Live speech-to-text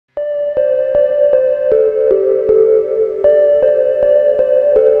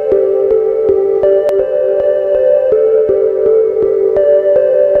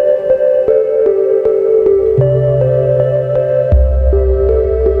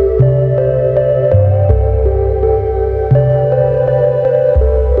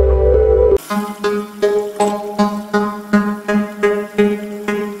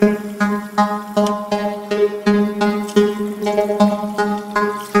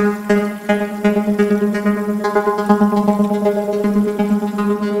Hi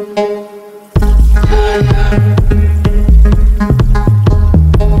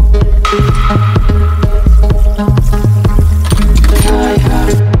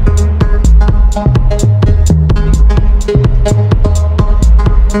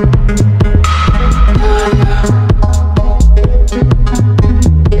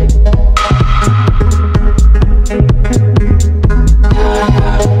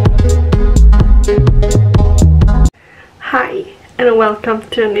and welcome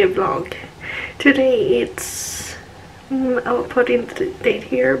to a new vlog. Today it's I'll put in the date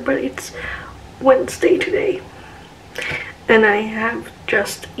here, but it's Wednesday today and I have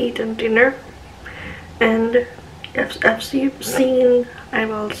just eaten dinner, and as you've seen,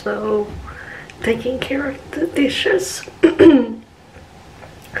 I'm also taking care of the dishes.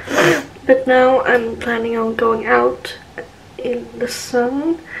 But now I'm planning on going out in the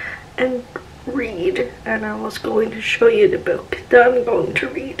sun and read, and I was going to show you the book that I'm going to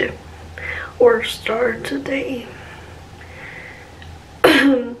read or start today.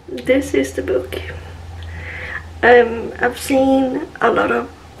 This is the book. I've seen a lot of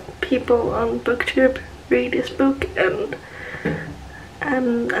people on booktube read this book, and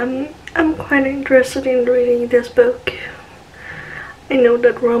I'm quite interested in reading this book. I know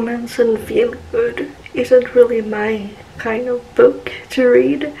that romance and feel good isn't really my kind of book to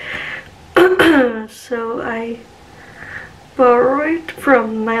read. So I borrow it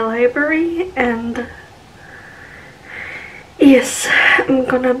from my library, and yes, I'm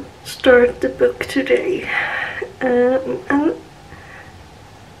gonna start the book today. And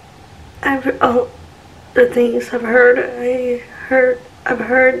all the things I've heard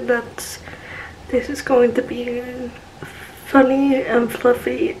that this is going to be funny and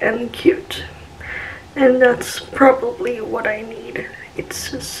fluffy and cute, and that's probably what I need.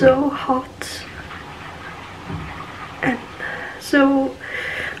 It's so hot, and so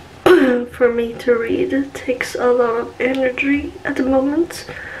for me to read it takes a lot of energy at the moment,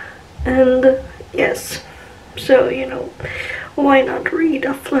 and yes, so you know, why not read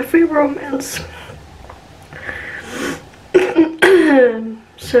a fluffy romance?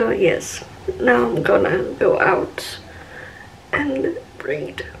 So yes, now I'm gonna go out and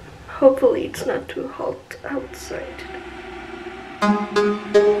read. Hopefully it's not too hot outside.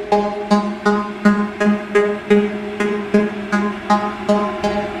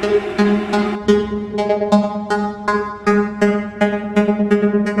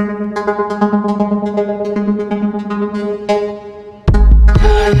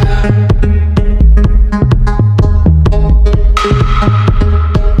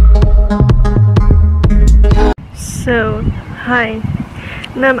 So, hi,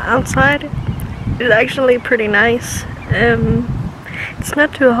 and I'm outside. It's actually pretty nice. It's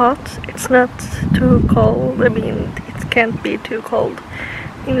not too hot, it's not too cold. I mean, it can't be too cold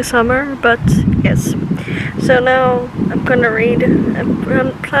in the summer, but yes. So now I'm gonna read. I'm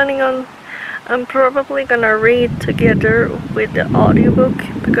probably gonna read together with the audiobook,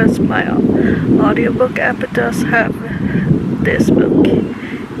 because my audiobook app does have this book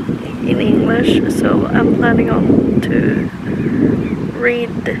in English, so I'm planning on to read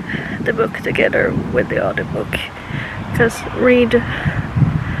the book together with the audiobook, because read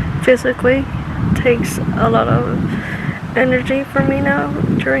physically takes a lot of energy for me now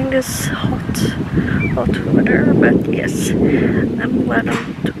during this hot weather. But yes, I'm glad I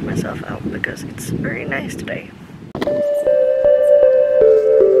took myself out because it's very nice today.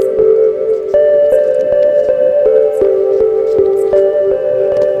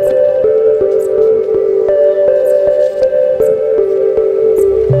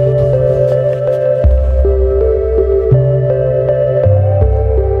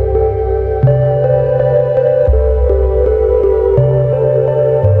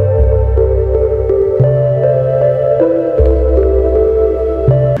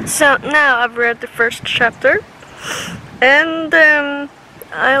 So now I've read the first chapter, and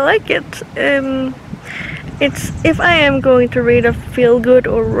I like it. It's, if I am going to read a feel-good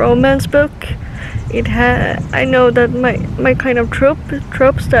or romance book, I know that my kind of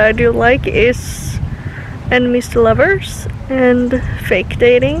tropes that I do like is enemies to lovers and fake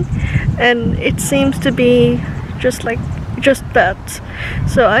dating, and it seems to be just that.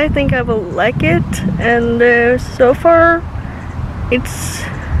 So I think I will like it, and so far it's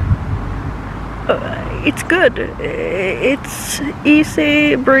good. It's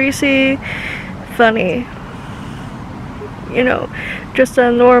easy, breezy, funny. You know, just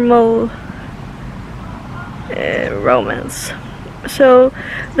a normal romance. So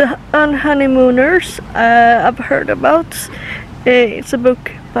the Honeymooners, I've heard about. It's a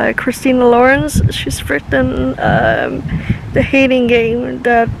book by Christina Lawrence. She's written The Hating Game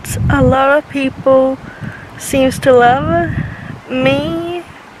that a lot of people seems to love. Me,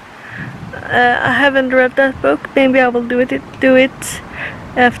 I haven't read that book. Maybe I will do it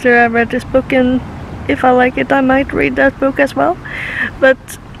after I read this book, and if I like it I might read that book as well. But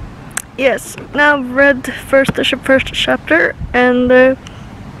yes, now I've read the first chapter, and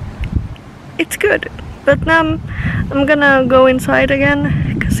it's good. But now I'm gonna go inside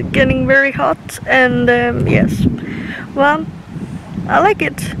again because it's getting very hot, and yes, well, I like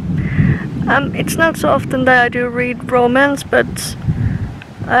it. It's not so often that I do read romance, but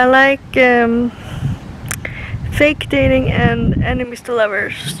I like fake dating and enemies to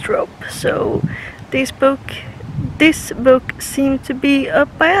lovers trope. So this book seemed to be up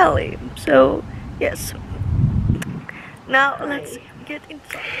my alley. So yes. Now let's get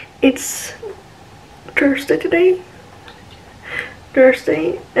inside. It's Thursday today.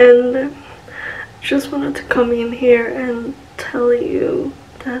 And just wanted to come in here and tell you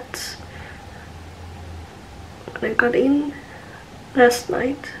that when I got in last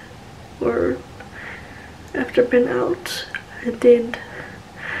night, or after being out, I did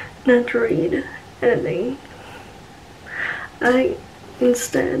not read anything. I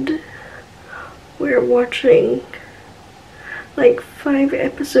instead we're watching like 5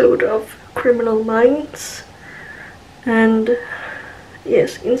 episodes of Criminal Minds, and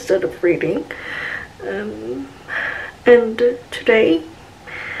yes, instead of reading. And today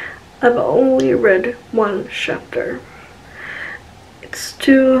I've only read 1 chapter. It's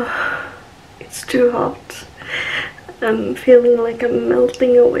too hot. I'm feeling like I'm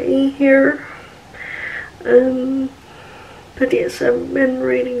melting away here. But yes, I've been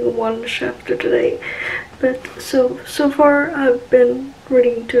reading 1 chapter today. But so far I've been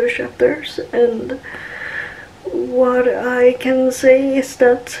reading 2 chapters, and what I can say is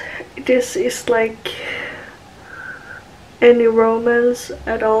that this is like any romance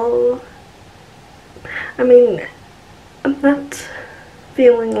at all. I mean, I'm not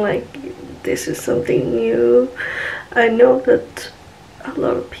feeling like this is something new. I know that a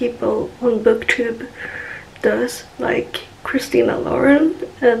lot of people on booktube does like Christina Lawrence,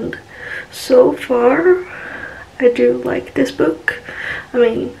 and so far I do like this book. I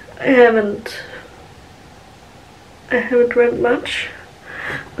mean, I haven't read much,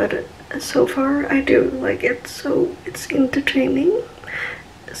 but so far I do like it, so it's entertaining.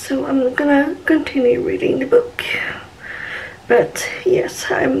 So I'm gonna continue reading the book. But yes,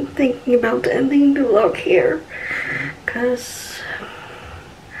 I'm thinking about ending the vlog here, because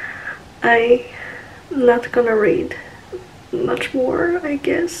I'm not gonna read much more, I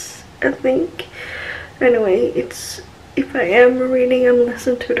guess, I think. Anyway, if I am reading, I'm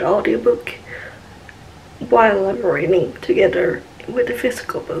listening to the audiobook while I'm reading together with the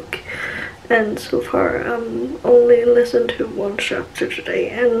physical book. And so far I'm only listened to 1 chapter today,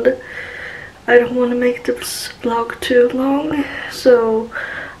 and I don't want to make this vlog too long, so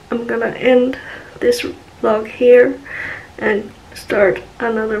I'm gonna end this vlog here and start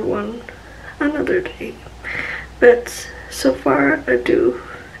another one another day. But so far I do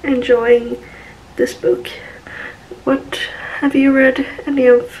enjoying this book. What have you read any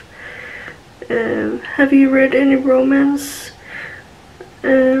of? Have you read any romance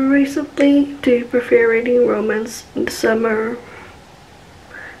recently? Do you prefer reading romance in the summer?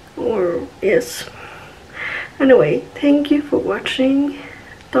 Or yes. Anyway, thank you for watching.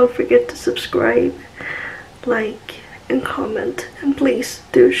 Don't forget to subscribe, like, and comment, and please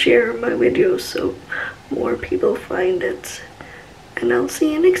do share my videos so more people find it. And I'll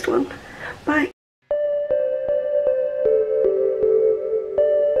see you next one. Bye.